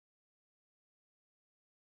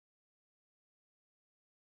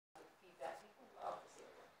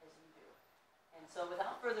so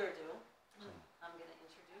without further ado, I'm going to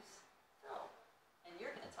introduce Phil. And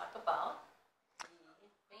you're going to talk about the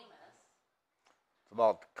famous... It's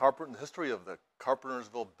about the history of the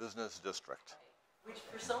Carpentersville Business District. Right. Which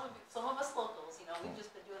for some of us locals, you know, we've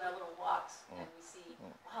just been doing our little walks and we see,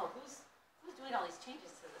 wow, who's doing all these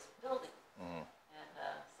changes to this building? And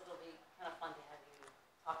so it'll be kind of fun to have you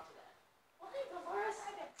talk to that. Well, hey, before a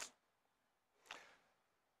second.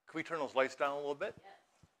 Can we turn those lights down a little bit? Yes.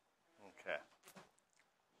 Okay.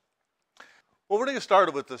 Well, we're going to get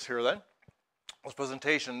started with this here then. This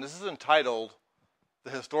presentation. This is entitled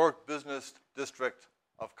The Historic Business District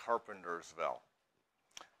of Carpentersville.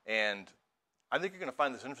 And I think you're going to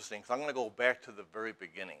find this interesting because I'm going to go back to the very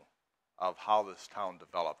beginning of how this town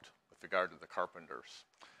developed with regard to the carpenters.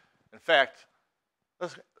 In fact,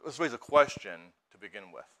 let's raise a question to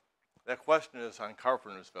begin with. That question is on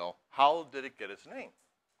Carpentersville, how did it get its name?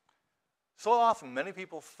 So often many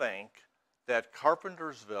people think that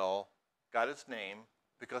Carpentersville got its name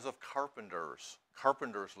because of carpenters.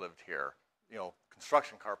 Carpenters lived here, you know,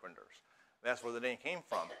 construction carpenters. That's where the name came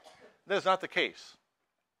from. That's not the case.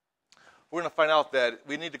 We're going to find out that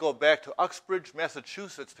we need to go back to Uxbridge,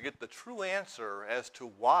 Massachusetts to get the true answer as to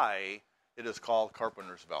why it is called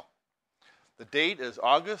Carpentersville. The date is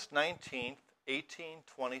August 19th,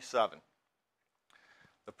 1827.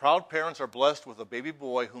 The proud parents are blessed with a baby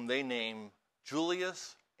boy whom they name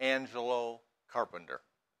Julius Angelo Carpenter.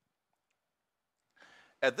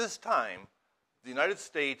 At this time, the United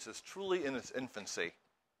States is truly in its infancy.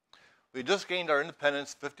 We had just gained our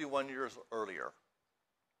independence 51 years earlier.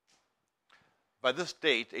 By this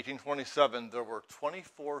date, 1827, there were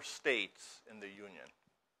 24 states in the Union.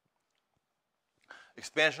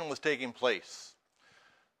 Expansion was taking place.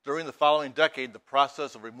 During the following decade, the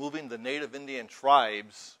process of removing the native Indian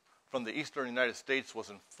tribes from the eastern United States was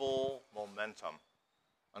in full momentum,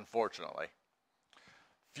 unfortunately.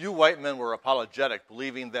 Few white men were apologetic,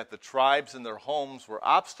 believing that the tribes and their homes were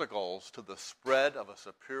obstacles to the spread of a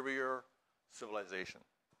superior civilization.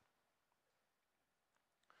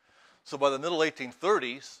 So by the middle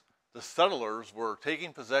 1830s, the settlers were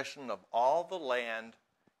taking possession of all the land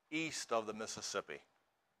east of the Mississippi.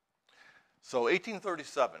 So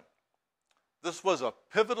 1837, this was a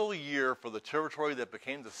pivotal year for the territory that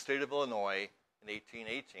became the state of Illinois in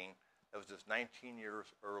 1818. That was just 19 years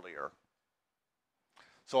earlier.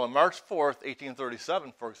 So on March 4th,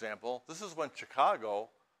 1837, for example, this is when Chicago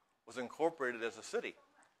was incorporated as a city.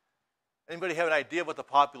 Anybody have an idea what the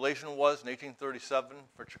population was in 1837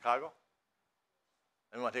 for Chicago?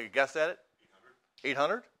 Anyone want to take a guess at it?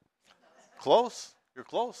 800? Close. You're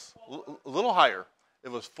close. A little higher. It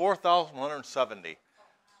was 4,170.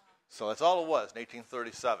 So that's all it was in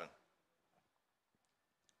 1837.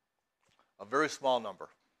 A very small number.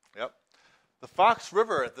 Yep. The Fox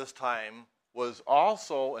River at this time was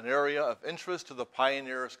also an area of interest to the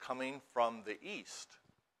pioneers coming from the east.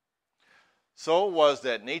 So it was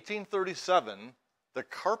that in 1837, the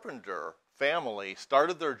Carpenter family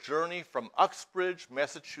started their journey from Uxbridge,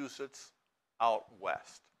 Massachusetts, out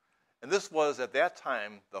west. And this was, at that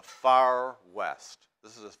time, the far west.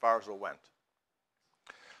 This is as far as it went.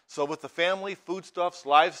 So with the family, foodstuffs,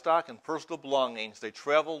 livestock, and personal belongings, they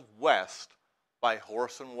traveled west by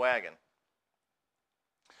horse and wagon.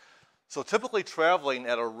 So typically traveling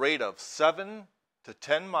at a rate of 7 to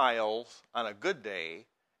 10 miles on a good day,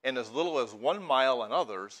 and as little as 1 mile on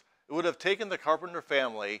others, it would have taken the Carpenter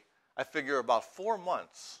family, I figure, about 4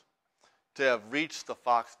 months to have reached the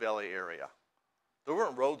Fox Valley area. There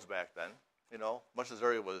weren't roads back then, you know. Much of this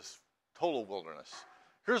area was total wilderness.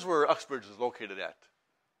 Here's where Uxbridge is located at.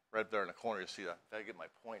 Right there in the corner, you see that. Gotta get my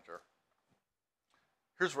pointer.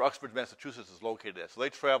 Here's where Uxbridge, Massachusetts is located at. So they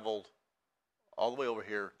traveled all the way over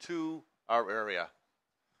here to our area,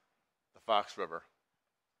 the Fox River.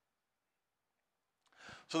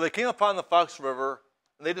 So they came upon the Fox River,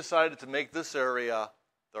 and they decided to make this area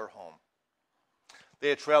their home. They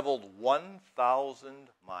had traveled 1,000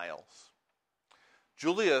 miles.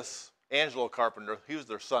 Julius Angelo Carpenter, he was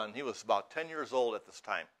their son. He was about 10 years old at this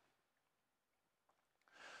time.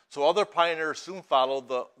 So other pioneers soon followed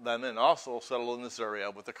them and also settled in this area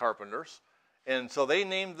with the Carpenters. And so they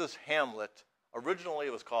named this hamlet, originally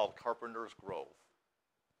it was called Carpenter's Grove.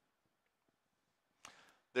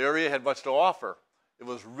 The area had much to offer. It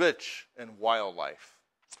was rich in wildlife.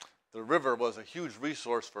 The river was a huge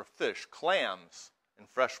resource for fish, clams, and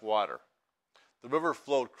fresh water. The river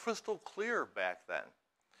flowed crystal clear back then.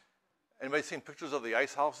 Anybody seen pictures of the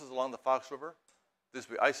ice houses along the Fox River? There used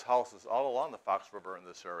to be ice houses all along the Fox River in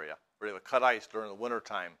this area, where they would cut ice during the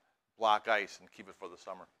wintertime, block ice, and keep it for the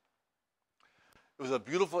summer. It was a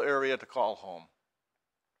beautiful area to call home.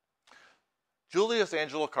 Julius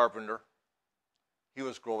Angelo Carpenter, he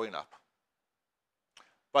was growing up.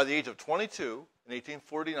 By the age of 22, in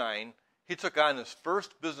 1849, he took on his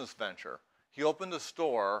first business venture. He opened a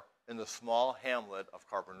store in the small hamlet of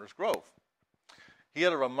Carpenter's Grove. He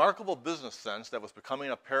had a remarkable business sense that was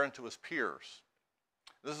becoming apparent to his peers.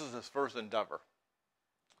 This is his first endeavor.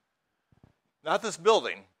 Not this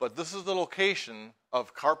building, but this is the location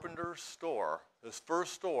of Carpenter's store, his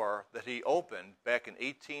first store that he opened back in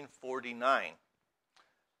 1849.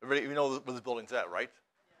 Everybody, you know where this building's at, right?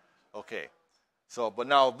 Okay. So, but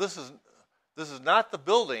now this is not the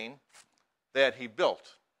building that he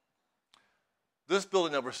built. This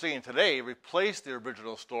building that we're seeing today replaced the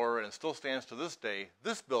original store, and it still stands to this day.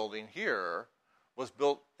 This building here was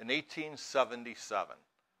built in 1877,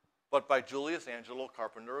 but by Julius Angelo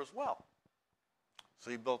Carpenter as well. So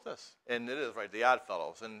he built this, and it is, right, the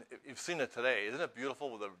Oddfellows. And you've seen it today. Isn't it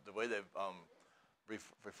beautiful with the way they've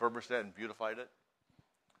refurbished that and beautified it?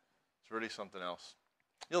 It's really something else.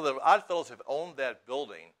 You know, the Oddfellows have owned that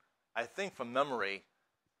building, I think from memory,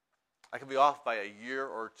 I could be off by a year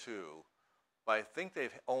or two, but I think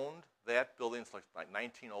they've owned that building since like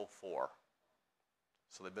 1904.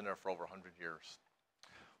 So they've been there for over 100 years.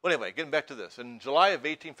 Well, anyway, getting back to this. In July of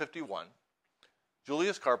 1851,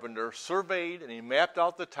 Julius Carpenter surveyed and he mapped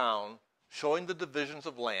out the town, showing the divisions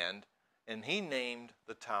of land, and he named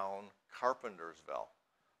the town Carpentersville.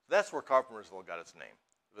 That's where Carpentersville got its name.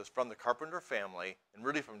 It was from the Carpenter family, and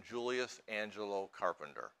really from Julius Angelo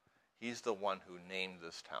Carpenter. He's the one who named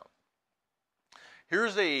this town.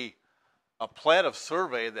 Here's a plat of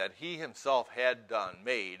survey that he himself had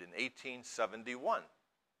made in 1871.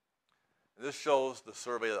 And this shows the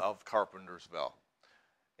survey of Carpentersville.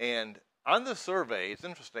 And on this survey, it's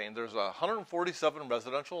interesting, there's 147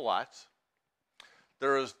 residential lots.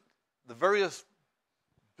 There is the various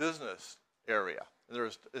business area.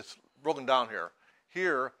 It's broken down here.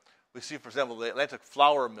 Here, we see, for example, the Atlantic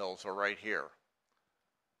flour mills are right here.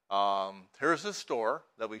 Here's the store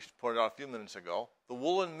that we pointed out a few minutes ago. The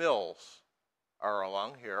woolen mills are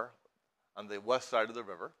along here on the west side of the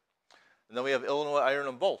river. And then we have Illinois Iron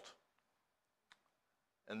and Bolt.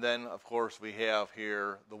 And then, of course, we have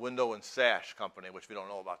here the Window and Sash Company, which we don't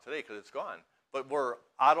know about today because it's gone. But where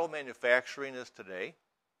auto manufacturing is today,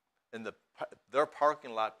 in their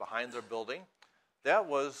parking lot behind their building, that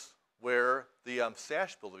was where the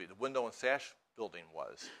sash building, the Window and Sash building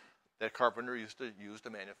was, that Carpenter used to use to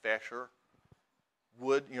manufacture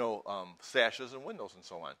wood, sashes and windows and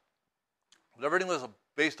so on. But everything was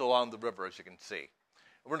based along the river, as you can see.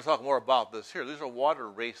 And we're going to talk more about this here. These are water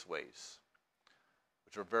raceways,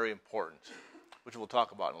 which are very important, which we'll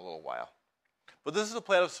talk about in a little while. But this is a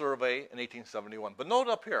plat of survey in 1871. But note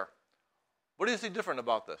up here, what do you see different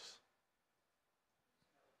about this?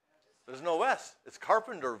 There's no S. It's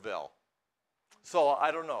Carpenterville. So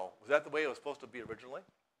I don't know. Was that the way it was supposed to be originally?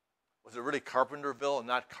 Was it really Carpenterville and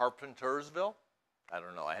not Carpentersville? I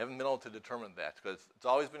don't know. I haven't been able to determine that because it's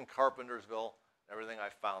always been Carpentersville, everything I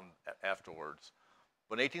found afterwards.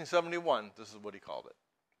 But in 1871, this is what he called it.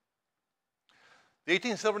 The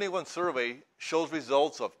 1871 survey shows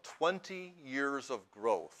results of 20 years of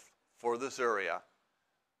growth for this area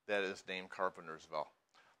that is named Carpentersville.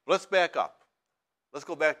 But let's back up. Let's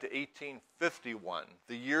go back to 1851,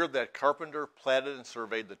 the year that Carpenter platted and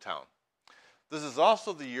surveyed the town. This is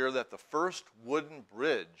also the year that the first wooden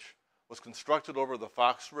bridge was constructed over the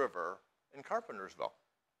Fox River in Carpentersville.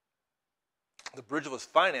 The bridge was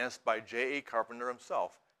financed by J.A. Carpenter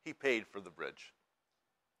himself. He paid for the bridge.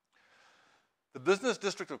 The business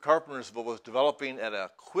district of Carpentersville was developing at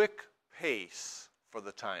a quick pace for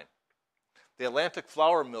the time. The Atlantic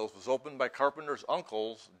Flour Mills was opened by Carpenter's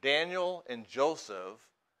uncles, Daniel and Joseph,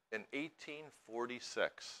 in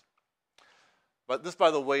 1846. But this,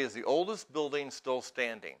 by the way, is the oldest building still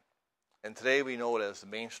standing. And today we know it as the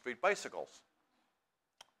Main Street Bicycles.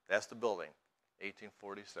 That's the building,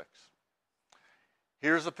 1846.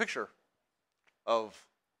 Here's a picture of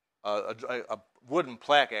a wooden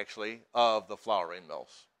plaque, actually, of the flouring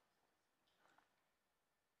mills.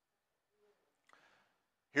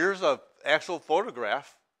 Here's an actual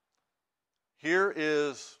photograph. Here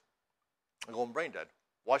is, I'm going brain dead,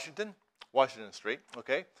 Washington Street,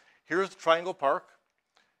 okay? Here's Triangle Park.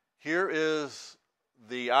 Here is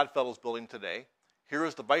the Oddfellows building today. Here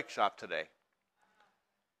is the bike shop today.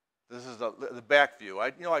 This is the back view.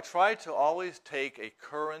 I try to always take a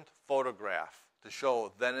current photograph to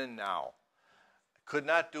show then and now. I could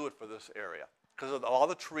not do it for this area. Because of all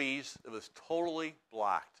the trees, it was totally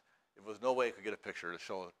blocked. There was no way I could get a picture to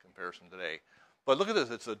show a comparison today. But look at this.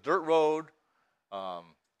 It's a dirt road.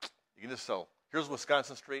 You can just tell. Here's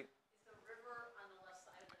Wisconsin Street. Is the river on the left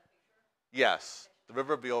side of that picture? Yes, the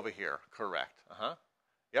river will be over here. Correct.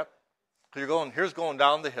 Yep. So you're going. Here's going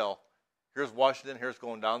down the hill. Here's Washington. Here's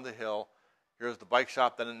going down the hill. Here's the bike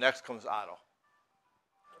shop. Then the next comes Otto.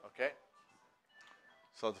 Okay.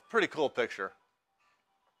 So it's a pretty cool picture.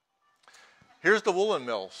 Here's the woolen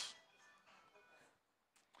mills.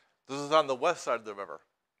 This is on the west side of the river.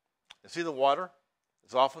 You see the water?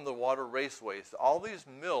 It's often the water raceways. All these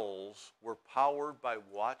mills were powered by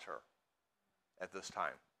water at this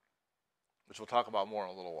time, which we'll talk about more in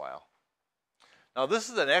a little while. Now, this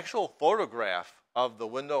is an actual photograph of the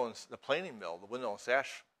window and the planing mill, the window and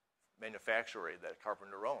sash manufactory that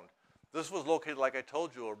Carpenter owned. This was located, like I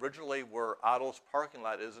told you, originally where Otto's parking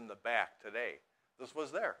lot is in the back today. This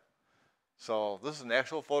was there. So this is an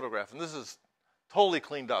actual photograph, and this is totally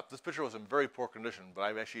cleaned up. This picture was in very poor condition, but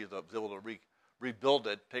I actually was able to rebuild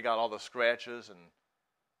it, take out all the scratches, and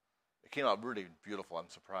it came out really beautiful. I'm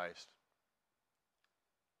surprised.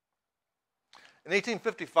 In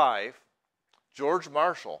 1855, George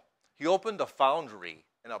Marshall, he opened a foundry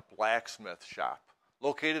and a blacksmith shop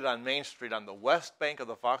located on Main Street on the west bank of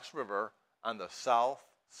the Fox River on the south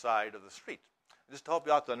side of the street. Just to help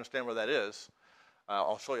you out to understand where that is,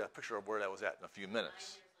 I'll show you a picture of where that was at in a few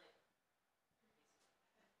minutes.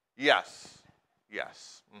 Yes.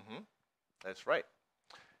 That's right.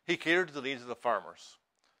 He catered to the needs of the farmers.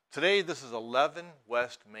 Today, this is 11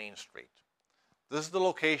 West Main Street. This is the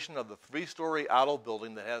location of the 3-story Otto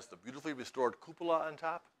building that has the beautifully restored cupola on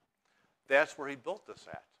top. That's where he built this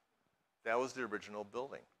at. That was the original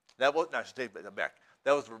building. That was, no, I should take that back.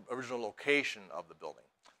 That was the original location of the building.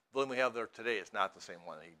 The building we have there today is not the same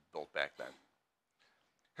one that he built back then.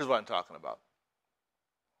 Here's what I'm talking about.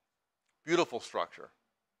 Beautiful structure.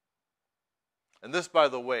 And this, by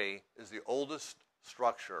the way, is the oldest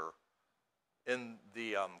structure in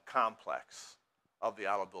the complex of the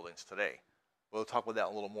Otto buildings today. We'll talk about that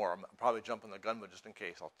a little more. I'm probably jumping the gun, but just in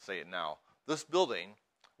case, I'll say it now. This building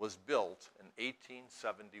was built in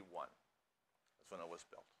 1871. That's when it was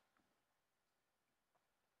built.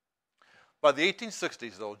 By the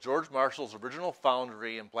 1860s, though, George Marshall's original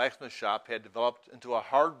foundry and blacksmith shop had developed into a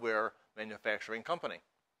hardware manufacturing company.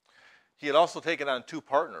 He had also taken on 2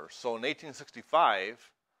 partners. So in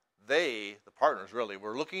 1865, they, the partners really,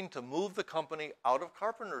 were looking to move the company out of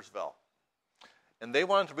Carpentersville. And they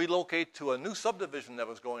wanted to relocate to a new subdivision that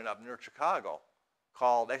was going up near Chicago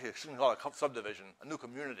called, actually, I shouldn't call it a subdivision, a new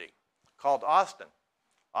community called Austin.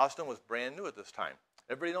 Austin was brand new at this time.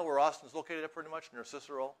 Everybody know where Austin's located at pretty much, near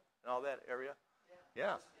Cicero and all that area?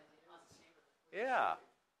 Yeah.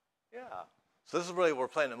 So this is really where we're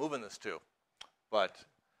planning to move in this to. But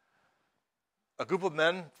a group of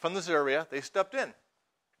men from this area, they stepped in.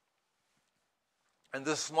 And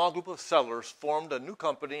this small group of settlers formed a new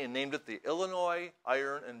company and named it the Illinois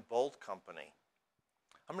Iron and Bolt Company.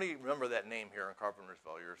 How many remember that name here in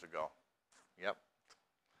Carpentersville years ago? Yep.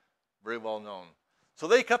 Very well known. So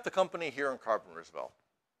they kept the company here in Carpentersville.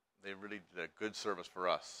 They really did a good service for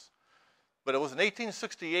us. But it was in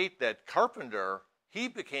 1868 that Carpenter, he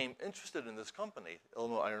became interested in this company,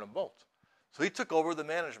 Illinois Iron and Bolt. So he took over the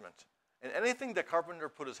management. And anything that Carpenter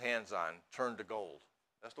put his hands on turned to gold.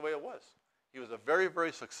 That's the way it was. He was a very,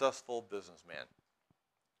 very successful businessman.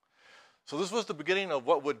 So this was the beginning of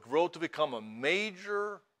what would grow to become a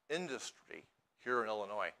major industry here in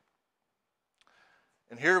Illinois.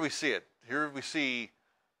 And here we see it. Here we see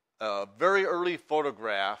a very early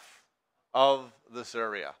photograph of this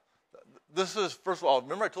area. This is, first of all,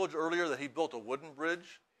 remember I told you earlier that he built a wooden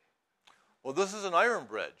bridge? Well, this is an iron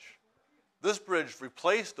bridge. This bridge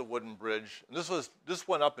replaced the wooden bridge, and this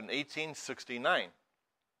went up in 1869.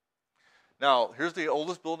 Now, here's the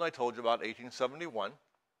oldest building I told you about, 1871.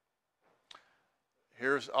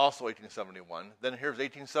 Here's also 1871. Then here's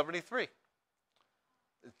 1873.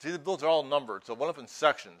 See, the buildings are all numbered, so one up in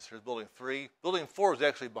sections. Here's building 3. Building 4 is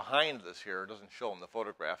actually behind this here. It doesn't show in the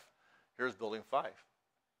photograph. Here's building 5.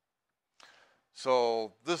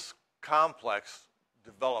 So this complex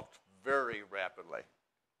developed very rapidly.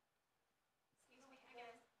 Excuse me, I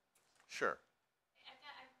guess. Sure. I've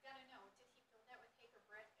got to know, did he build that with Hager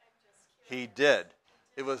brick? I'm just curious. He did.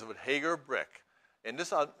 It was with Hager brick. And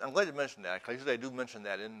this, I'm glad you mentioned that, because I do mention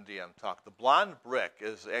that in the talk. The blonde brick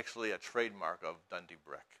is actually a trademark of Dundee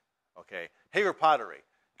brick. Okay, Hager pottery.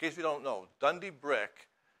 In case you don't know, Dundee brick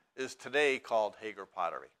is today called Hager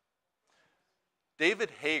pottery.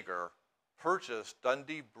 David Hager purchased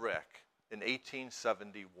Dundee brick in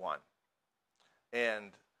 1871.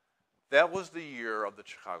 And that was the year of the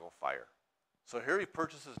Chicago fire. So here he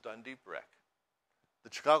purchases Dundee brick.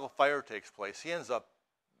 The Chicago fire takes place. He ends up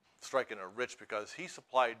striking a rich because he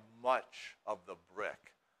supplied much of the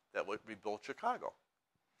brick that would rebuild Chicago.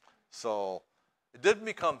 So it didn't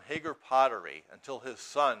become Hager Pottery until his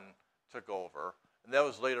son took over, and that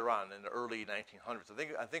was later on in the early 1900s.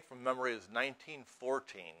 I think from memory it was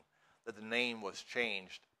 1914 that the name was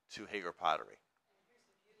changed to Hager Pottery. And here's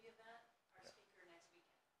the beauty of that. Our speaker next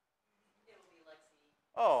weekend, it will be Lexi.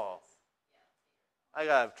 Oh, Yeah. I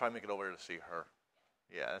gotta try and make it over to see her.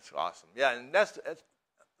 Yeah, that's awesome. Yeah, and that's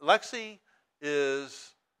Lexi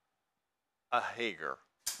is a Hager.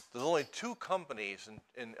 There's only 2 companies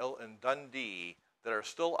in Dundee that are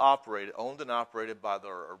still owned and operated by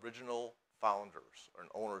their original founders or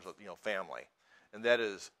owners of family, and that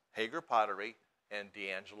is Hager Pottery and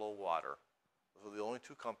D'Angelo Water. Those are the only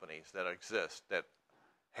 2 companies that exist that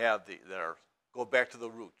have go back to the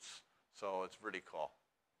roots. So it's really cool.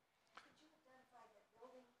 Could you identify that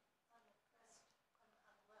building on the crest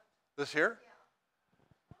on the left? This here?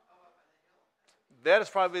 Yeah. That's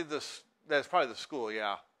probably the school.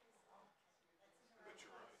 Yeah.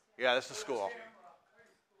 Yeah, that's the school.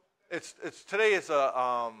 It's today it's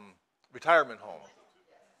a retirement home,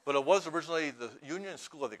 but it was originally the Union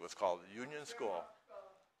School. I think it was called the Union School.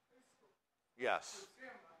 Yes.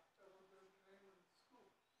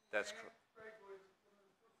 That's correct.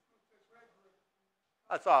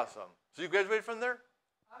 That's awesome. So you graduated from there?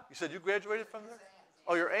 You said you graduated from there?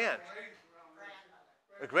 Oh, your aunt.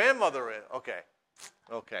 A grandmother. Okay.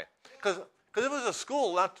 Okay. Because it was a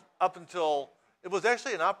school not up until, it was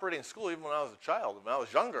actually an operating school even when I was a child. When I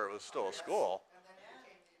was younger, it was still a school. And then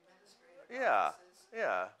it became the administrative Yeah. offices.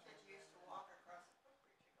 Yeah. Kids used to walk across the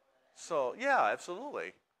footbridge to go to that. So, yeah,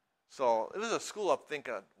 absolutely. So it was a school up,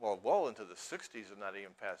 well into the 60s and not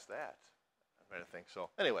even past that. I think so.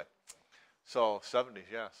 Anyway, so 70s,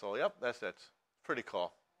 yeah. So, yep, that's pretty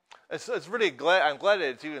cool. It's really I'm glad that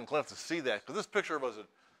it's even glimpse to see that, because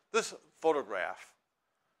this photograph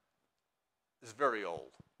is very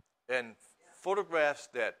old. And photographs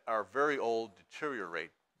that are very old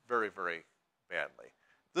deteriorate very, very badly.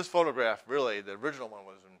 This photograph, really, the original one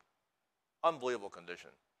was in unbelievable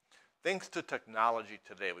condition. Thanks to technology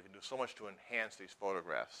today, we can do so much to enhance these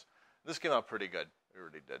photographs. This came out pretty good. It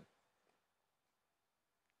really did.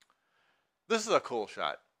 This is a cool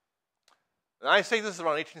shot. And I say this is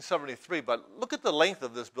around 1873, but look at the length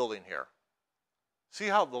of this building here. See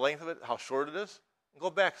how the length of it, how short it is? Go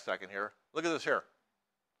back a second here. Look at this here.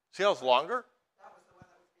 See how it's longer? That was the one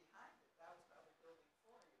that was behind it. That was probably building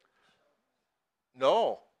 4 you were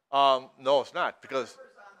showing. No. No, it's not, because The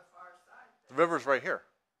river's on the far side. the river's right here.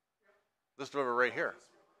 This is the river right here.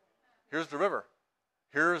 Here's the river.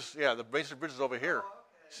 The Mason Bridge is over here. Oh,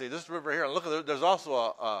 okay. See, this is the river here. And look, there's also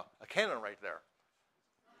a cannon right there.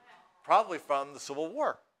 Probably from the Civil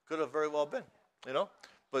War. Could have very well been,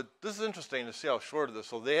 But this is interesting to see how short it is.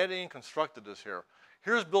 So they hadn't even constructed this here.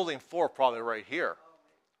 Here's building 4 probably right here.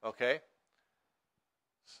 Okay?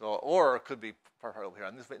 So, or it could be part over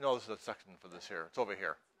here. No, this is a section for this here. It's over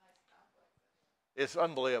here. It's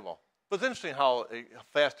unbelievable. But it's interesting how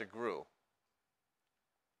fast it grew.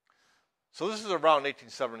 So this is around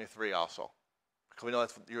 1873 also. Because we know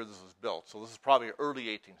that's the year this was built. So this is probably early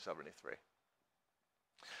 1873.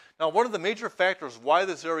 Now, one of the major factors why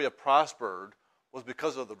this area prospered was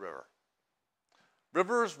because of the river.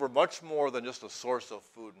 Rivers were much more than just a source of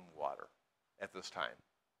food and water at this time.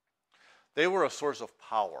 They were a source of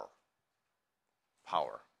power.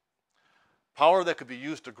 Power. Power that could be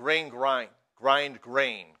used to grind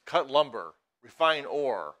grain, cut lumber, refine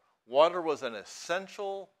ore. Water was an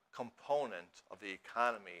essential component of the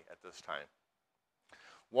economy at this time.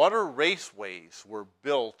 Water raceways were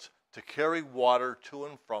built to carry water to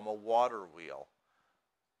and from a water wheel.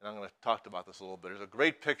 And I'm going to talk about this a little bit. There's a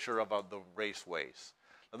great picture about the raceways.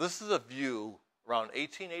 Now, this is a view around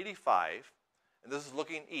 1885, and this is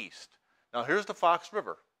looking east. Now, here's the Fox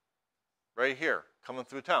River, right here, coming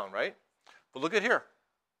through town, right? But look at here.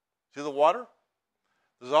 See the water?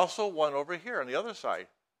 There's also one over here on the other side,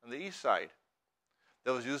 on the east side,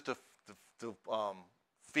 that was used to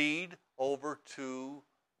feed over to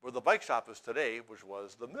where the bike shop is today, which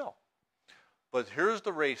was the mill. But here's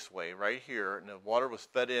the raceway right here, and the water was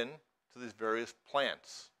fed in to these various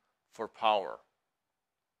plants for power.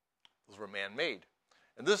 Those were man-made.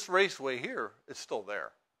 And this raceway here is still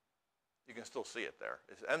there. You can still see it there.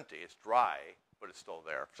 It's empty, it's dry, but it's still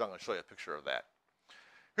there. So I'm going to show you a picture of that.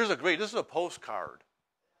 This is a postcard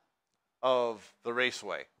of the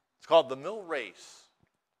raceway. It's called the Mill Race.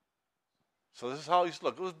 So this is how it used to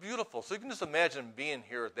look. It was beautiful. So you can just imagine being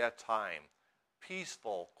here at that time.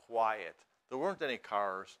 Peaceful, quiet. There weren't any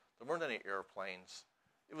cars. There weren't any airplanes.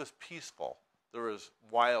 It was peaceful. There was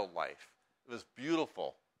wildlife. It was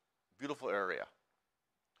beautiful. Beautiful area.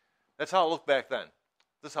 That's how it looked back then.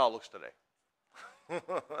 This is how it looks today.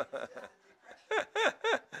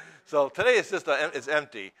 So today it's just it's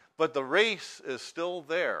empty, but the race is still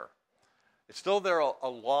there. It's still there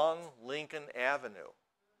along Lincoln Avenue,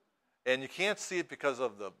 and you can't see it because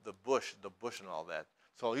of the bush and all that.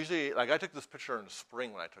 So usually, like I took this picture in the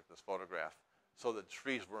spring when I took this photograph, so the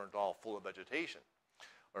trees weren't all full of vegetation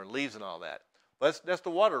or leaves and all that. But that's the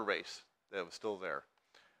water race that was still there.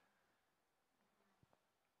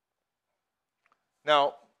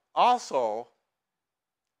 Now, also,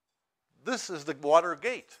 this is the water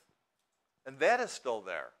gate, and that is still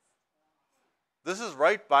there. This is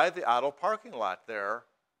right by the auto parking lot there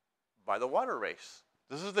by the water race.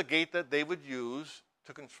 This is the gate that they would use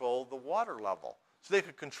to control the water level. So they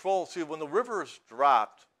could control, see, when the rivers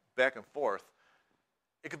dropped back and forth,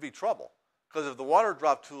 it could be trouble. Because if the water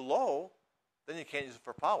dropped too low, then you can't use it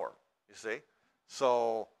for power, you see.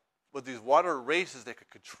 So with these water races, they could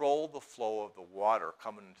control the flow of the water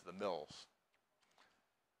coming into the mills.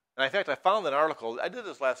 And in fact, I found an article. I did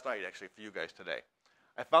this last night, actually, for you guys today.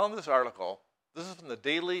 I found this article. This is from the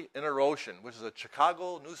Daily Inter-Ocean, which is a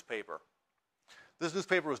Chicago newspaper. This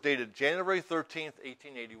newspaper was dated January 13th,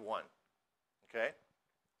 1881. Okay?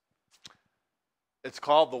 It's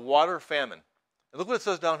called The Water Famine. And look what it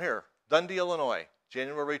says down here. Dundee, Illinois,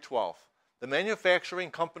 January 12th. The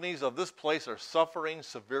manufacturing companies of this place are suffering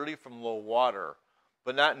severely from low water,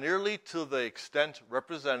 but not nearly to the extent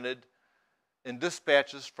represented in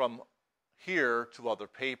dispatches from here to other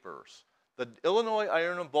papers. The Illinois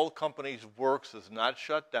Iron and Bolt Company's works is not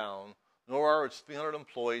shut down, nor are its 300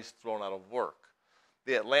 employees thrown out of work.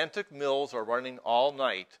 The Atlantic mills are running all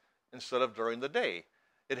night instead of during the day,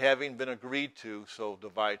 it having been agreed to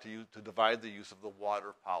divide the use of the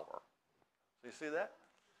water power. So you see that?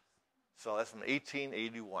 So that's from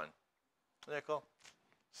 1881. Isn't that cool?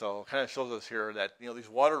 So it kind of shows us here that these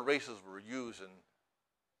water races were used, and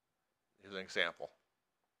here's an example.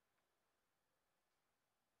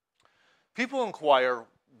 People inquire,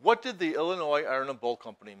 what did the Illinois Iron and Bolt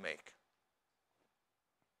Company make?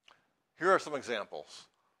 Here are some examples.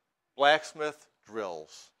 Blacksmith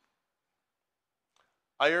drills.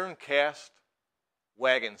 Iron cast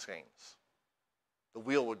wagon skates. The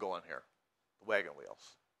wheel would go on here, the wagon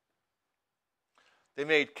wheels. They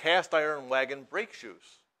made cast iron wagon brake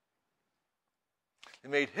shoes. They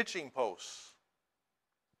made hitching posts.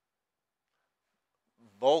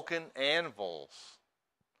 Vulcan anvils.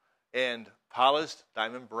 And polished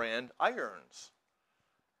diamond brand irons.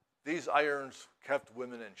 These irons kept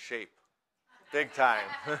women in shape. Big time.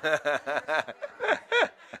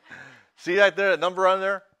 See that there, number on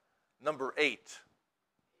there? Number 8.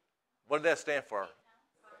 What did that stand for?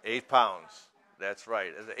 8 pounds. That's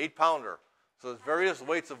right. It's an 8-pounder. So there's various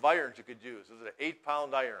weights of irons you could use. This is an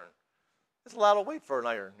 8-pound iron. It's a lot of weight for an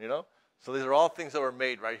iron, So these are all things that were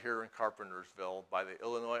made right here in Carpentersville by the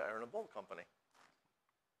Illinois Iron and Bolt Company.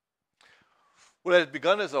 What had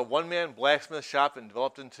begun as a one-man blacksmith shop and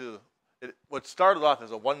developed into, what started off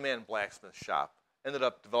as a one-man blacksmith shop ended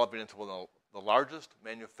up developing into one of the largest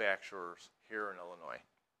manufacturers here in Illinois.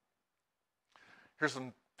 Here's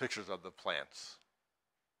some pictures of the plants,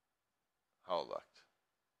 how it looked.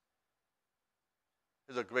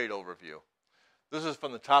 Here's a great overview. This is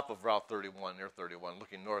from the top of Route 31, near 31,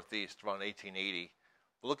 looking northeast around 1880.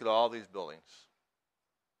 But look at all these buildings.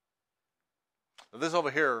 Now this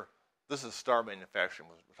over here, this is Star Manufacturing,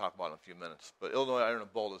 we'll talk about in a few minutes. But Illinois Iron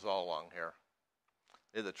and Bolt is all along here.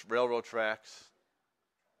 There's the railroad tracks.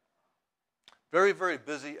 Very, very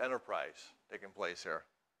busy enterprise taking place here.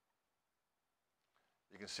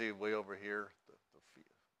 You can see way over here, the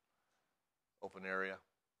open area.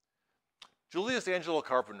 Julius Angelo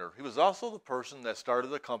Carpenter, he was also the person that started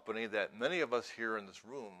the company that many of us here in this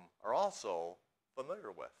room are also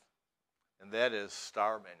familiar with. And that is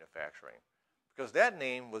Star Manufacturing. Because that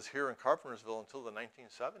name was here in Carpentersville until the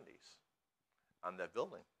 1970s on that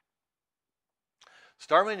building.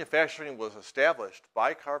 Star Manufacturing was established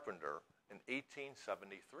by Carpenter in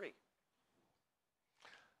 1873.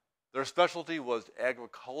 Their specialty was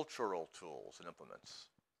agricultural tools and implements.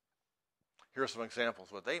 Here are some examples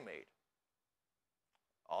of what they made.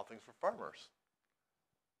 All things for farmers.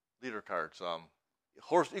 Leader cards,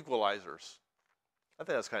 horse equalizers. I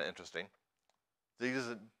think that's kind of interesting.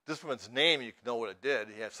 Just from its name, you can know what it did.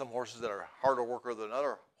 You have some horses that are harder worker than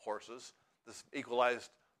other horses. This equalized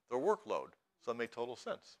their workload, so it made total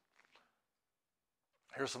sense.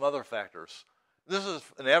 Here's some other factors. This is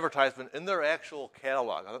an advertisement in their actual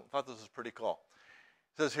catalog. I thought this was pretty cool.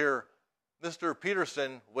 It says here, Mr.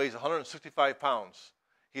 Peterson weighs 165 pounds.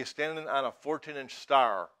 He is standing on a 14-inch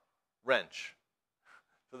star wrench.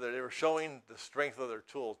 So they were showing the strength of their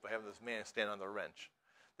tools by having this man stand on the wrench.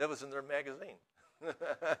 That was in their magazine.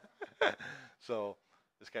 So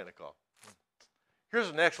it's kind of cool. Here's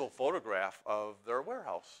an actual photograph of their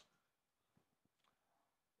warehouse.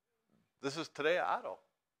 This is Today Auto.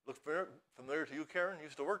 Looks familiar to you, Karen? You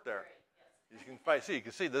used to work there. You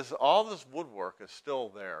can see this. All this woodwork is still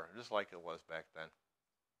there, just like it was back then.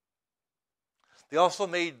 They also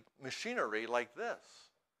made machinery like this,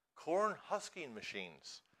 corn husking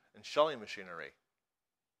machines and shelling machinery.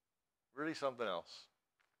 Really something else.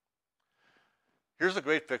 Here's a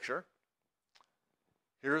great picture.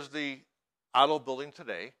 Here's the Auto building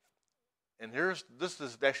today. And this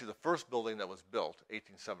is actually the first building that was built,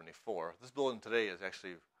 1874. This building today has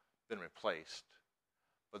actually been replaced.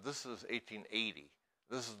 But this is 1880.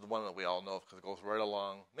 This is the one that we all know because it goes right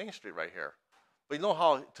along Main Street right here. But you know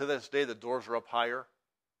how to this day the doors are up higher?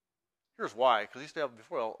 Here's why, because he used to have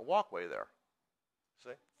before a walkway there.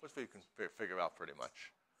 See? Which you can figure out pretty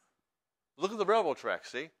much. Look at the railroad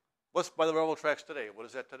tracks, see? What's by the railroad tracks today? What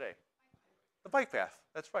is that today? The bike path.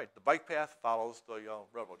 That's right. The bike path follows the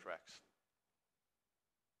railroad tracks.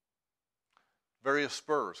 Various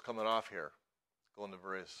spurs coming off here. Going to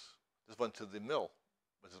this went to the mill,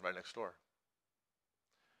 which is right next door.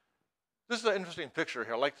 This is an interesting picture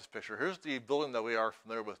here. I like this picture. Here's the building that we are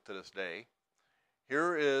familiar with to this day.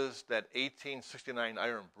 Here is that 1869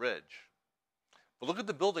 iron bridge. But look at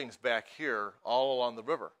the buildings back here all along the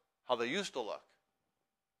river, how they used to look.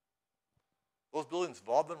 Those buildings have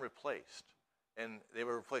all been replaced, and they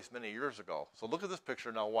were replaced many years ago. So look at this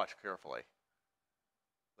picture now, watch carefully.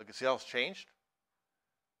 Look and see how it's changed?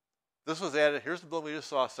 This was added, here's the building we just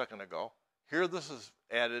saw a second ago. Here this is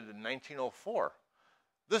added in 1904.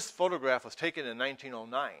 This photograph was taken in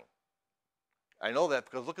 1909. I know that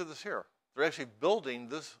because look at this here. They're actually building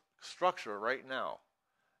this structure right now.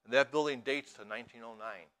 And that building dates to 1909.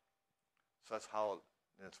 So that's how,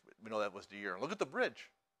 we know that was the year. Look at the bridge,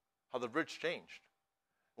 how the bridge changed.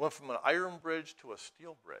 It went from an iron bridge to a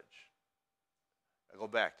steel bridge. I go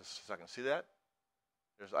back just a second. See that?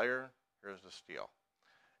 There's iron, here's the steel.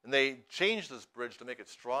 And they changed this bridge to make it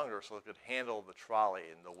stronger so it could handle the trolley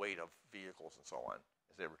and the weight of vehicles and so on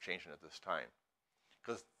as they were changing at this time.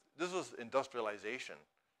 Because this was industrialization.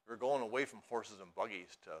 We were going away from horses and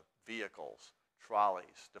buggies to vehicles,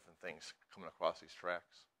 trolleys, different things coming across these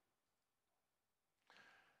tracks.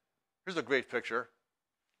 Here's a great picture.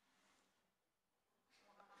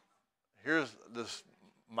 Here's this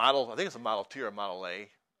model, I think it's a Model T or a Model A.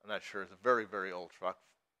 I'm not sure. It's a very, very old truck.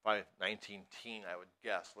 Probably 1910, I would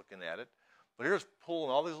guess, looking at it. But here's pulling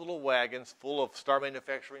all these little wagons full of Star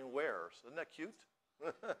Manufacturing wares. Isn't that cute?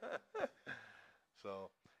 So,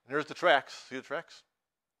 and here's the tracks. See the tracks?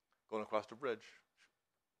 Going across the bridge.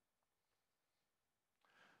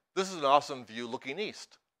 This is an awesome view looking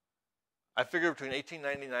east. I figure between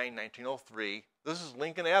 1899 and 1903, this is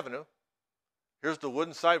Lincoln Avenue. Here's the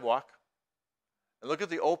wooden sidewalk. And look at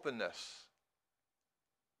the openness.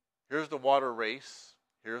 Here's the water race.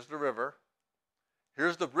 Here's the river.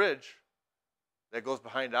 Here's the bridge that goes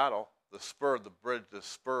behind Otto, the spur, the bridge, the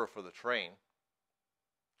spur for the train.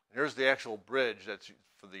 And here's the actual bridge that's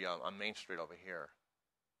for the on Main Street over here.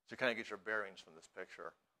 So you kind of get your bearings from this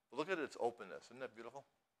picture. But look at its openness. Isn't that beautiful?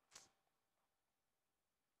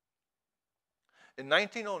 In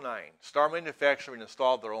 1909, Star Manufacturing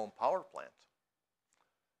installed their own power plant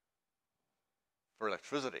for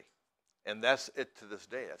electricity. And that's it to this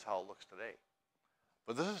day. That's how it looks today.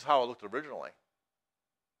 But this is how it looked originally.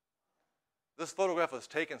 This photograph was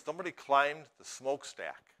taken, somebody climbed the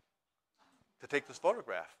smokestack to take this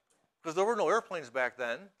photograph. Because there were no airplanes back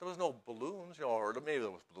then. There was no balloons, or maybe there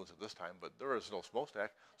was balloons at this time, but there was no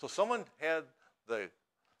smokestack. So someone had the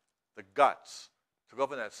guts to go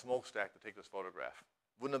up in that smokestack to take this photograph.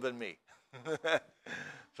 Wouldn't have been me.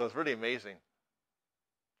 So it's really amazing.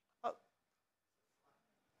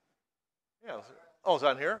 Yeah. Oh, it's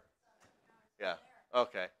on here? Yeah.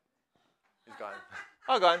 Okay. He's gone.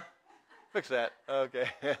 Oh, gone. Fix that. Okay.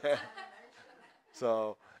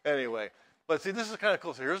 So anyway, but see, this is kind of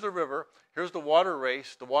cool. So here's the river. Here's the water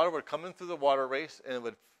race. The water would come in through the water race, and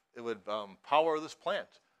it would power this plant.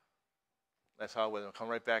 That's how it would come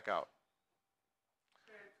right back out.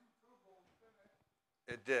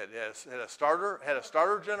 It did. Yes. It had a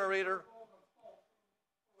starter generator.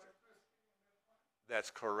 That's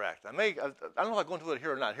correct. I don't know if I go into it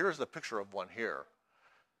here or not. Here's the picture of one here.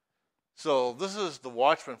 So this is the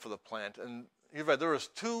watchman for the plant, and you're right, there was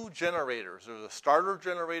two generators. There was a starter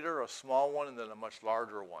generator, a small one, and then a much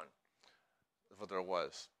larger one. That's what there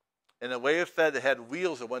was. And the way it fed, it had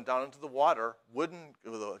wheels that went down into the water, it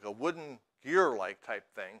was like a wooden gear-like type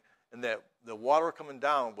thing, and that the water coming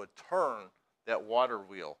down would turn that water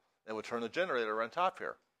wheel. It would turn the generator on top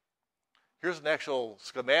here. Here's an actual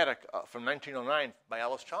schematic from 1909 by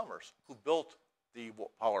Alice Chalmers, who built the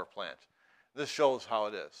power plant. This shows how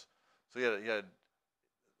it is. So you had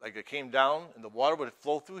like it came down, and the water would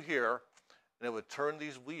flow through here, and it would turn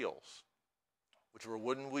these wheels, which were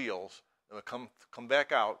wooden wheels, and it would come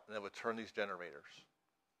back out, and it would turn these generators.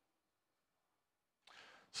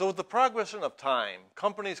 So with the progression of time,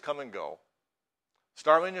 companies come and go.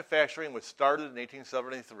 Star Manufacturing, which started in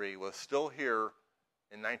 1873, was still here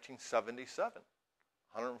in 1977,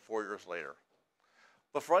 104 years later.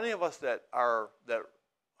 But for any of us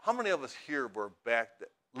how many of us here were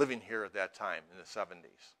living here at that time in the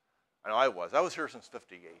 70s? I know I was here since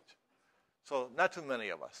 58. So not too many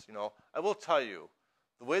of us, I will tell you,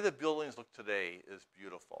 the way the buildings look today is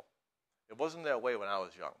beautiful. It wasn't that way when I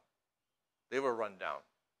was young. They were run down.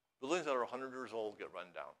 Buildings that are 100 years old get run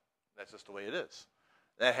down. That's just the way it is.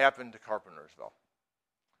 That happened to Carpentersville.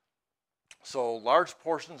 So large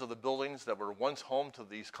portions of the buildings that were once home to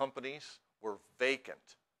these companies were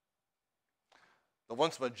vacant. The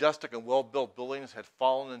once majestic and well-built buildings had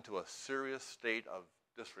fallen into a serious state of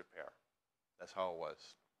disrepair. That's how it was.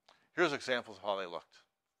 Here's examples of how they looked.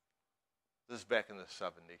 This is back in the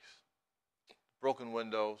 70s. Broken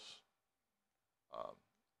windows,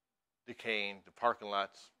 decaying, the parking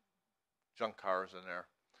lots, junk cars in there,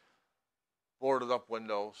 boarded up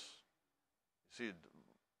windows. You see,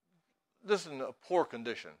 this is in a poor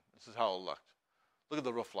condition. This is how it looked. Look at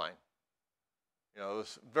the roof line. It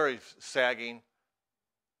was very sagging,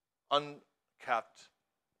 unkept,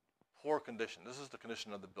 poor condition. This is the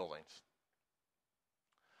condition of the buildings.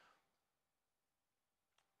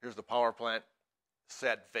 Here's the power plant,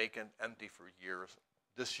 sat vacant, empty for years,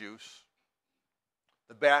 disuse.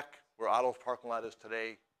 The back, where Otto's parking lot is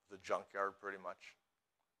today, is a junkyard pretty much.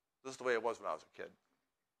 This is the way it was when I was a kid.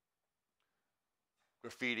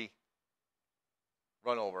 Graffiti,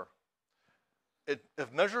 run over.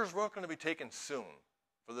 If measures weren't going to be taken soon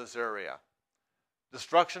for this area,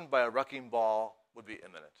 destruction by a wrecking ball would be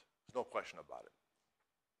imminent. There's no question about it.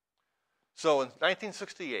 So in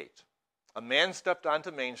 1968, a man stepped onto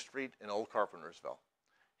Main Street in Old Carpentersville.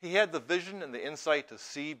 He had the vision and the insight to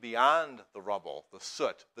see beyond the rubble, the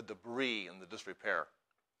soot, the debris, and the disrepair.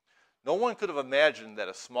 No one could have imagined that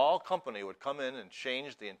a small company would come in and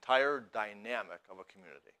change the entire dynamic of a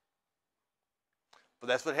community. But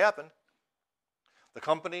that's what happened. The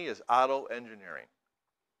company is Otto Engineering,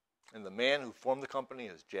 and the man who formed the company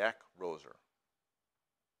is Jack Roser.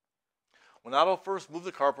 When Otto first moved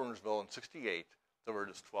to Carpentersville in '68, there were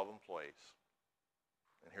just 12 employees.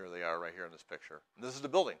 And here they are right here in this picture. And this is the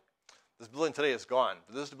building. This building today is gone,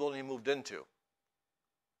 but this is the building he moved into.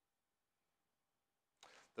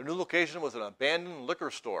 Their new location was an abandoned liquor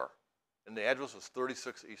store, and the address was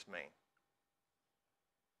 36 East Main.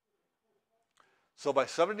 So by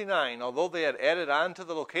 '79, although they had added on to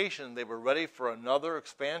the location, they were ready for another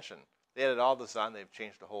expansion. They added all this on. They've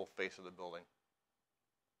changed the whole face of the building.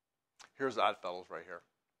 Here's Oddfellows right here.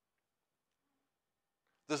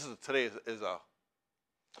 This is today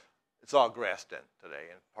it's all grassed in today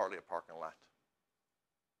and partly a parking lot.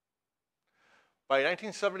 By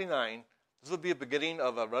 1979, this would be a beginning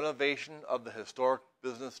of a renovation of the historic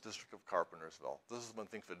business district of Carpentersville. This is when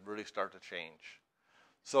things would really start to change.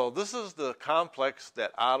 So this is the complex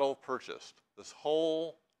that Otto purchased, this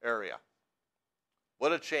whole area.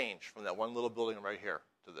 What a change from that one little building right here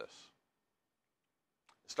to this.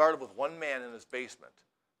 It started with one man in his basement.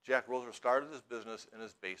 Jack Roser started his business in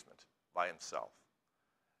his basement by himself.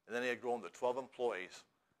 And then he had grown to 12 employees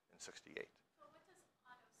in '68. So what does Otto stand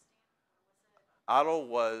for? Otto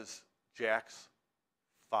was Jack's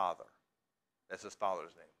father. That's his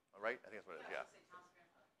father's name, all right? I think that's what it is, yeah.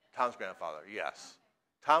 Tom's grandfather, yes.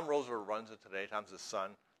 Tom Roser runs it today. Tom's his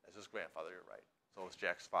son. That's his grandfather, you're right. So it's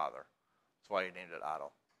Jack's father. That's why he named it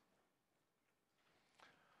Otto.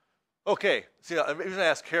 Okay, see, I'm going to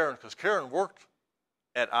ask Karen, because Karen worked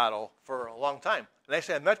at Otto for a long time. And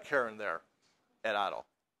actually, I met Karen there at Otto.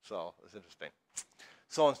 So it's interesting.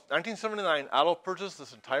 So in 1979, Otto purchased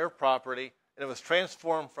this entire property, and it was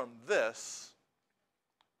transformed from this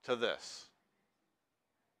to this.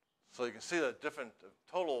 So you can see the different,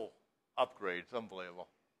 total upgrade. It's unbelievable.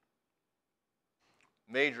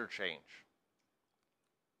 Major change.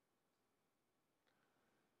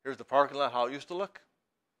 Here's the parking lot, how it used to look.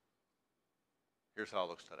 Here's how it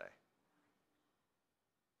looks today.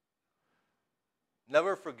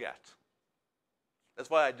 Never forget. That's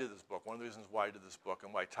why I did this book. One of the reasons why I did this book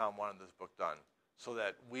and why Tom wanted this book done, so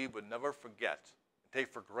that we would never forget and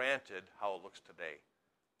take for granted how it looks today.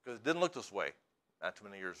 Because it didn't look this way not too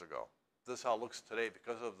many years ago. This is how it looks today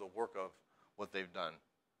because of the work of what they've done.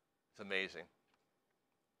 It's amazing.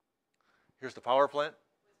 Here's the power plant.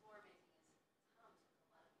 What's more amazing is Tom took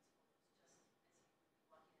a lot of these photos just as he would be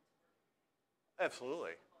walking into work every day.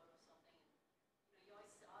 Absolutely. Took a photo of something, and you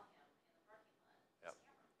always saw him in the parking lot with Yep.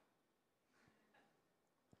 his camera.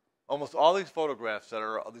 Almost all these photographs that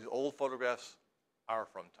are these old photographs are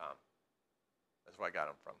from Tom. That's where I got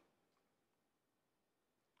them from.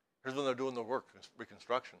 Here's when they're doing the work,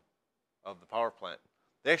 reconstruction of the power plant.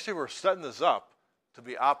 They actually were setting this up to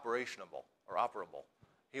be operationable or operable.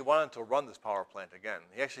 He wanted to run this power plant again.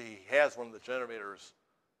 He has one of the generators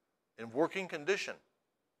in working condition,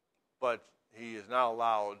 but he is not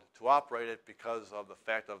allowed to operate it because of the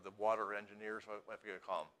fact of the water engineers, what I forget to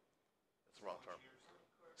call them. That's the wrong term.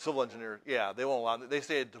 Civil engineers, yeah, they won't allow it. They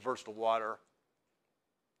say it diverts the water.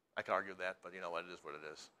 I can argue that, but you know what, it is what it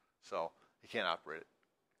is. So he can't operate it.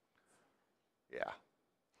 Yeah.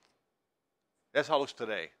 That's how it looks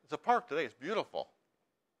today. It's a park today. It's beautiful.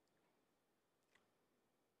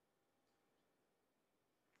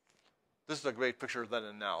 This is a great picture then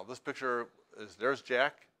and now. This picture is, there's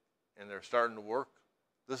Jack, and they're starting to work.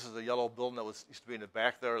 This is the yellow building that used to be in the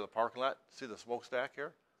back there of the parking lot. See the smokestack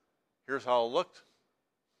here? Here's how it looked.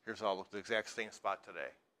 Here's how it looked, the exact same spot today.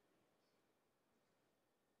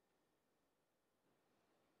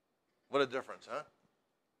 What a difference, huh?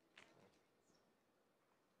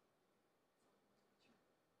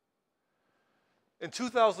 In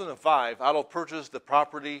 2005, Otto purchased the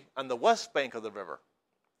property on the west bank of the river.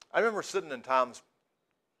 I remember sitting in Tom's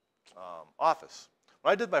office.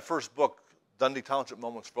 When I did my first book, Dundee Township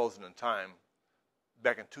Moments Frozen in Time,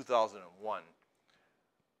 back in 2001,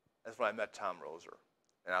 that's when I met Tom Roser.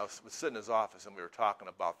 And I was sitting in his office, and we were talking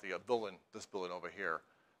about the building, this building over here,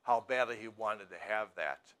 how badly he wanted to have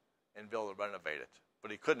that and be able to renovate it.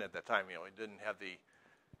 But he couldn't at that time. You know, he didn't have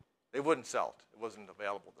they wouldn't sell it. It wasn't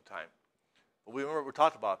available at the time. But we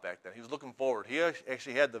talked about it back then. He was looking forward. He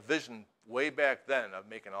actually had the vision way back then of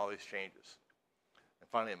making all these changes. And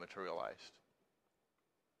finally it materialized.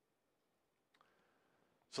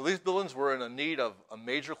 So these buildings were in a need of a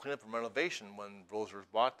major cleanup and renovation when Rosers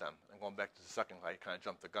bought them. And going back to the second, I kind of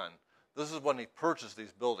jumped the gun. This is when he purchased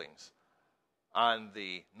these buildings on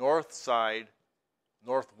the northwest side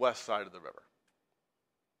of the river.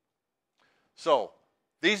 So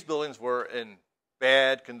these buildings were in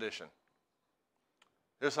bad condition.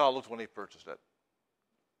 Here's how it looked when he purchased it.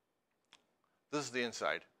 This is the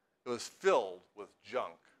inside. It was filled with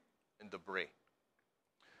junk and debris.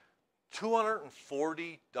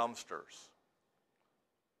 240 dumpsters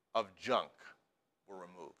of junk were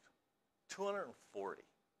removed. 240.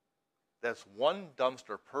 That's one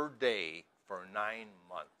dumpster per day for 9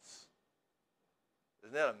 months.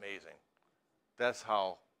 Isn't that amazing? That's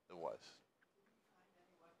how it was.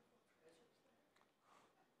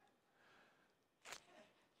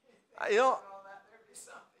 You know,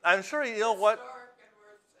 I'm sure. You know what?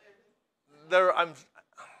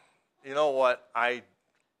 You know what? I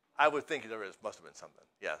would think must have been something.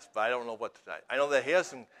 Yes, but I don't know what tonight. I know that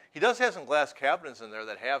he does have some glass cabinets in there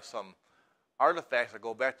that have some artifacts that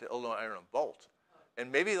go back to Illinois Iron and Bolt,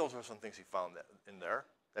 and maybe those are some things he found in there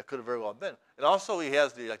that could have very well been. And also he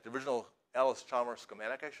has the original Alice Chalmers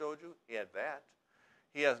schematic I showed you. He had that.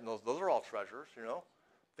 He has those are all treasures, you know,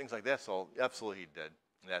 things like that. So absolutely he did.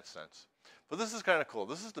 In that sense. But this is kind of cool.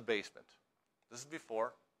 This is the basement. This is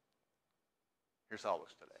before. Here's how it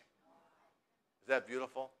looks today. Is that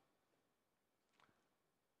beautiful?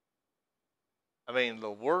 I mean,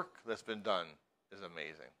 the work that's been done is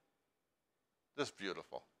amazing. Just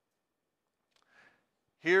beautiful.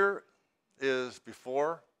 Here is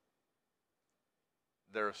before.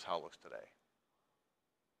 There's how it looks today.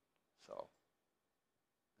 So,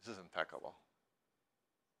 this is impeccable.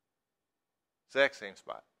 Exact same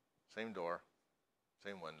spot, same door,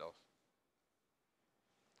 same windows.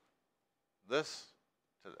 This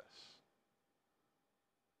to this.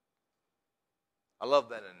 I love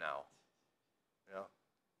then and now. You know,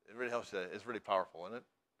 it really helps you. It's really powerful, isn't it?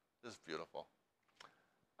 This is beautiful.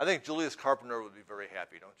 I think Julius Carpenter would be very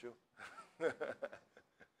happy, don't you?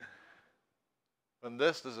 When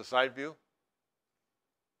this is a side view,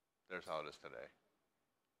 there's how it is today.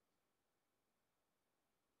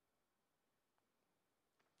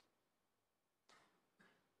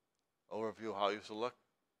 Overview of how it used to look.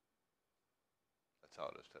 That's how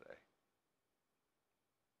it is today.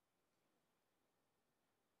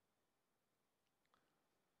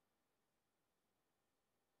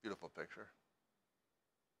 Beautiful picture.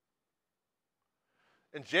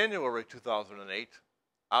 In January 2008,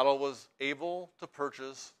 Otto was able to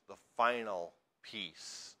purchase the final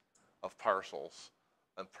piece of parcels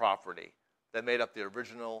and property that made up the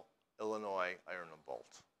original Illinois Iron and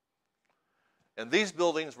Bolt. And these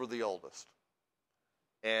buildings were the oldest.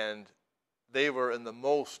 And they were in the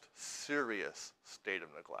most serious state of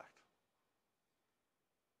neglect.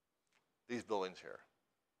 These buildings here.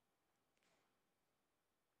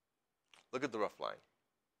 Look at the roof line.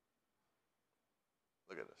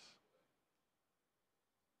 Look at this.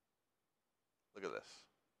 Look at this.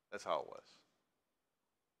 That's how it was.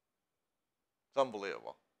 It's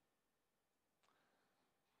unbelievable.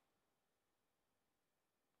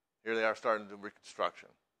 Here they are starting to do reconstruction.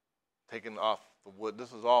 Taking off the wood.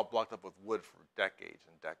 This was all blocked up with wood for decades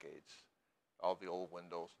and decades. All the old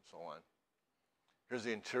windows and so on. Here's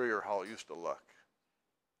the interior, how it used to look.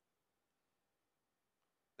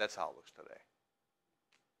 That's how it looks today.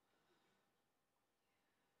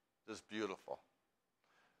 Just beautiful.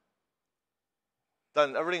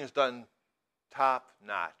 Everything is done top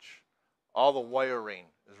notch. All the wiring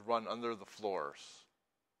is run under the floors.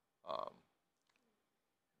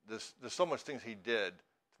 There's so much things he did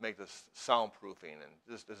to make this soundproofing, and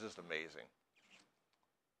it's just amazing.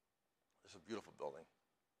 It's a beautiful building.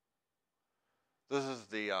 This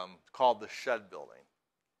is called the Shed Building.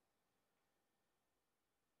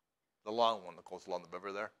 The long one that goes along the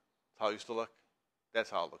river there. That's how it used to look. That's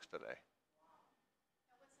how it looks today.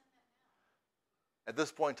 At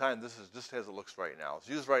this point in time, this is just as it looks right now. It's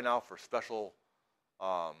used right now for special,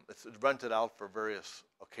 it's rented out for various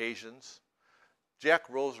occasions. Jack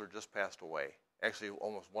Roser just passed away, actually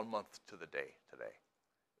almost 1 month to the day today.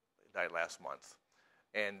 He died last month.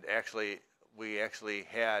 And actually, we actually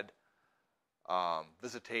had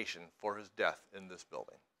visitation for his death in this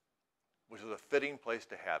building, which was a fitting place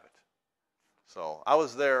to have it. So I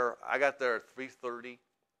was there, I got there at 3:30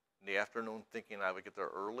 in the afternoon thinking I would get there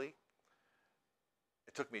early.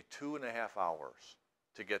 It took me 2.5 hours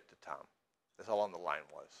to get to Tom. That's how long the line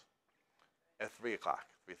was. At 3 o'clock,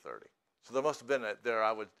 3:30. So there must have been there,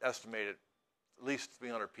 I would estimate it, at least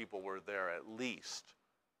 300 people were there at least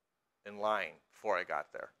in line before I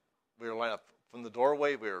got there. We were lined up from the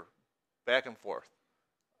doorway, we were back and forth.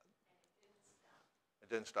 It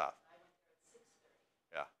didn't stop.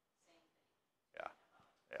 Yeah. Yeah.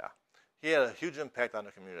 Yeah. He had a huge impact on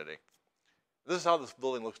the community. This is how this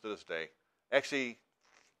building looks to this day. Actually,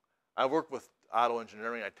 I work with auto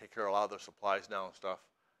engineering. I take care of a lot of their supplies now and stuff.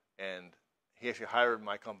 And he actually hired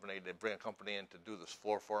my company to bring a company in to do this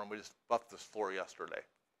floor for him. We just buffed this floor yesterday.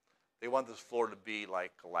 They want this floor to be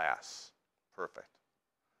like glass. Perfect.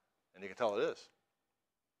 And you can tell it is.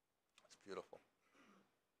 It's beautiful.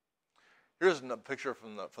 Here's a picture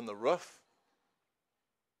from the roof.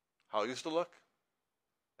 How it used to look.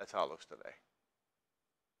 That's how it looks today.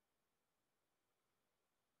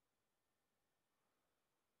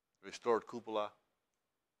 Restored cupola.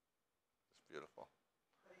 It's beautiful.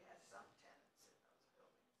 But he has some tenants in those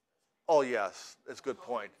buildings. Oh yes, it's a good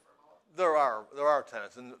point. There are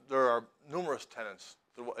tenants, and there are numerous tenants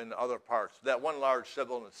in other parts. That one large shed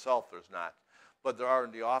building itself, there's not, but there are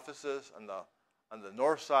in the offices on the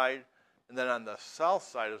north side, and then on the south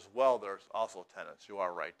side as well. There's also tenants. You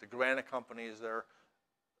are right. The Granite Company is there.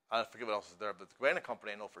 I forget what else is there, but the Granite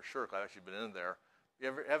Company I know for sure because I've actually been in there.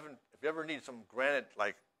 If you ever need some granite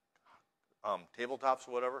like tabletops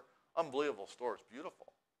or whatever, unbelievable store. It's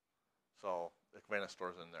beautiful. So the granite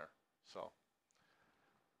store's in there. So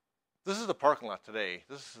this is the parking lot today.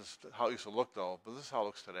 This is how it used to look though, but this is how it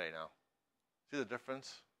looks today now. See the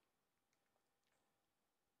difference?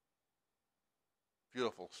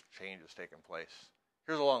 Beautiful changes taking place.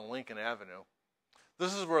 Here's along Lincoln Avenue.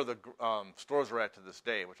 This is where the stores are at to this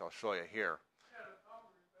day, which I'll show you here.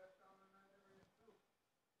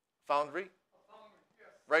 Foundry? Yes.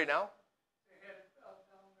 Right now? They had it out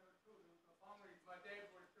down there too. There was a foundry. My dad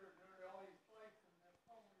worked there. There were all these plates and that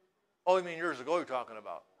foundry. Oh, you mean years ago you're talking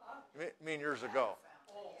about? Huh? You mean years ago?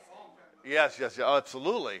 Oh, a long time ago. Yes, yes, yeah,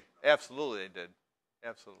 absolutely. Absolutely they did.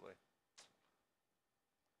 Absolutely.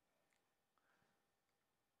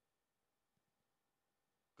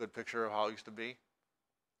 Good picture of how it used to be.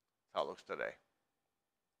 How it looks today.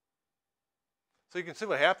 So you can see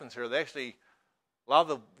what happens here. They actually, a lot of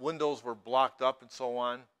the windows were blocked up and so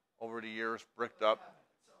on over the years, bricked up.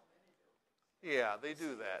 Yeah, they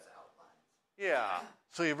do that. Yeah.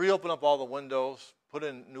 So you reopen up all the windows, put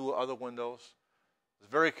in new other windows. It's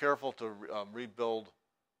very careful to rebuild.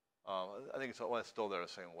 I think it's still there the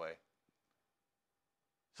same way.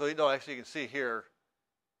 So actually you can see here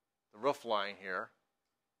the roof line here.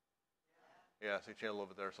 Yeah, so you change a little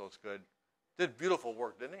bit there, so it's good. Did beautiful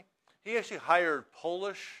work, didn't he? He actually hired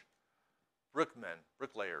Polish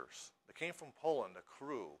bricklayers that came from Poland, a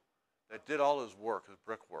crew that did all his work, his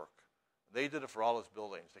brickwork. They did it for all his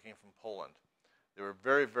buildings. They came from Poland. They were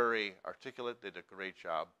very, very articulate. They did a great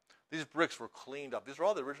job. these bricks were cleaned up. These are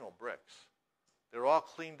all the original bricks. They were all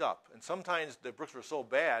cleaned up. And sometimes the bricks were so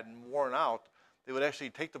bad and worn out, they would actually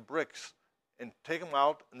take the bricks and take them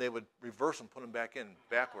out, and they would reverse them, put them back in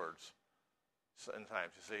backwards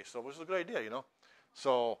sometimes, you see. So it was a good idea, you know.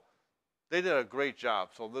 So they did a great job.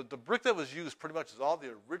 So the brick that was used pretty much is all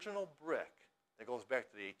the original brick that goes back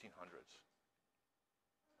to the 1800s.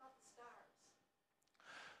 What about the stars?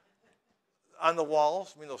 On the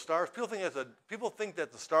walls, I mean, those stars, people think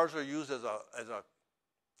that the stars are used as a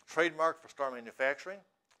trademark for star manufacturing.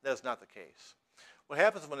 That's not the case. What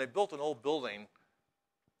happens when they built an old building,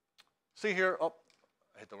 see here, oh,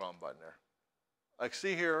 I hit the wrong button there. Like,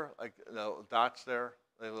 see here, like the dots there,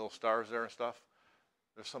 the little stars there and stuff.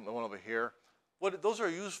 There's one over here. What those are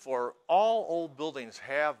used for, all old buildings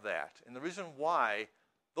have that. And the reason why,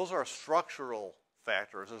 those are structural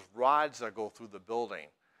factors. There's rods that go through the building.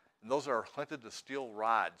 And those are connected to steel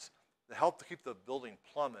rods that help to keep the building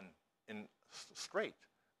plumb and straight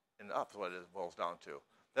and up, is what it boils down to.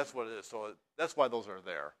 That's what it is. So that's why those are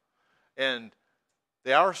there. And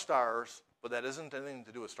they are stars, but that isn't anything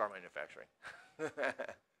to do with star manufacturing.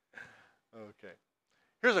 Okay.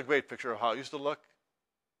 Here's a great picture of how it used to look.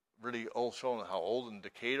 Really old, showing how old and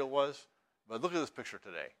decayed it was. But look at this picture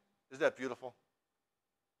today. Isn't that beautiful?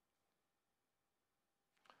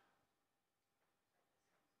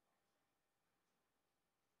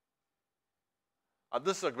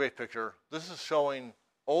 This is a great picture. This is showing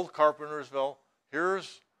old Carpentersville.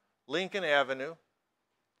 Here's Lincoln Avenue.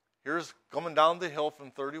 Here's coming down the hill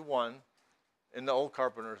from 31 in the old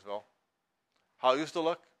Carpentersville. How it used to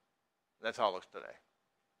look, that's how it looks today.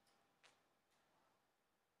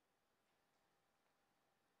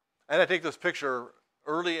 And I take this picture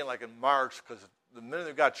early in March, because the minute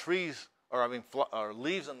they've got trees, or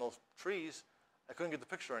leaves on those trees, I couldn't get the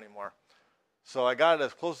picture anymore. So I got it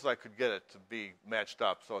as close as I could get it to be matched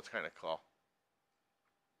up, so it's kind of cool.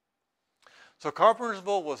 So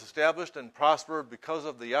Carpentersville was established and prospered because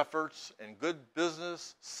of the efforts and good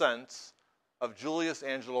business sense of Julius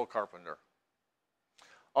Angelo Carpenter.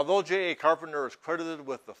 Although J.A. Carpenter is credited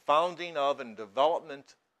with the founding of and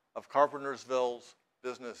development of Carpentersville's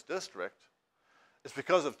business district, it's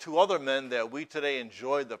because of two other men that we today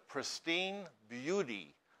enjoy the pristine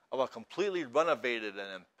beauty of a completely renovated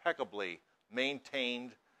and impeccably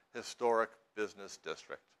maintained historic business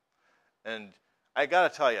district. And I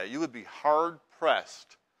got to tell you, you would be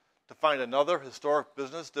hard-pressed to find another historic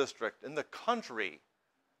business district in the country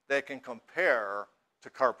that can compare to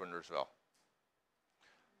Carpentersville.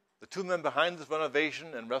 The two men behind this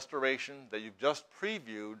renovation and restoration that you've just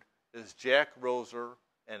previewed is Jack Roser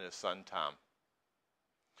and his son Tom.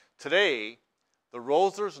 Today, the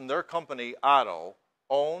Rosers and their company, Otto,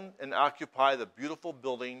 own and occupy the beautiful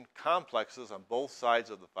building complexes on both sides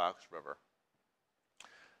of the Fox River.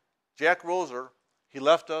 Jack Roser, he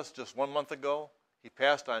left us just 1 month ago. He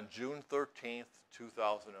passed on June 13th,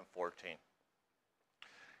 2014.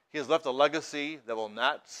 He has left a legacy that will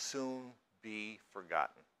not soon be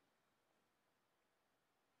forgotten.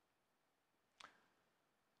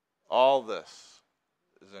 All this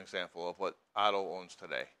is an example of what Otto owns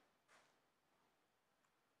today.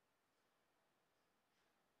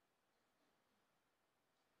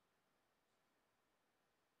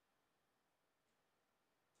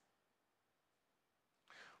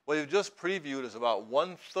 What you've just previewed is about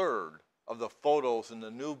 1/3 of the photos in the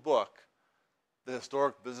new book, The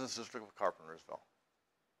Historic Business District of Carpentersville.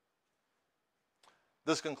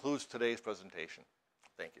 This concludes today's presentation.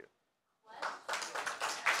 Thank you.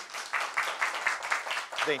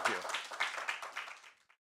 Thank you.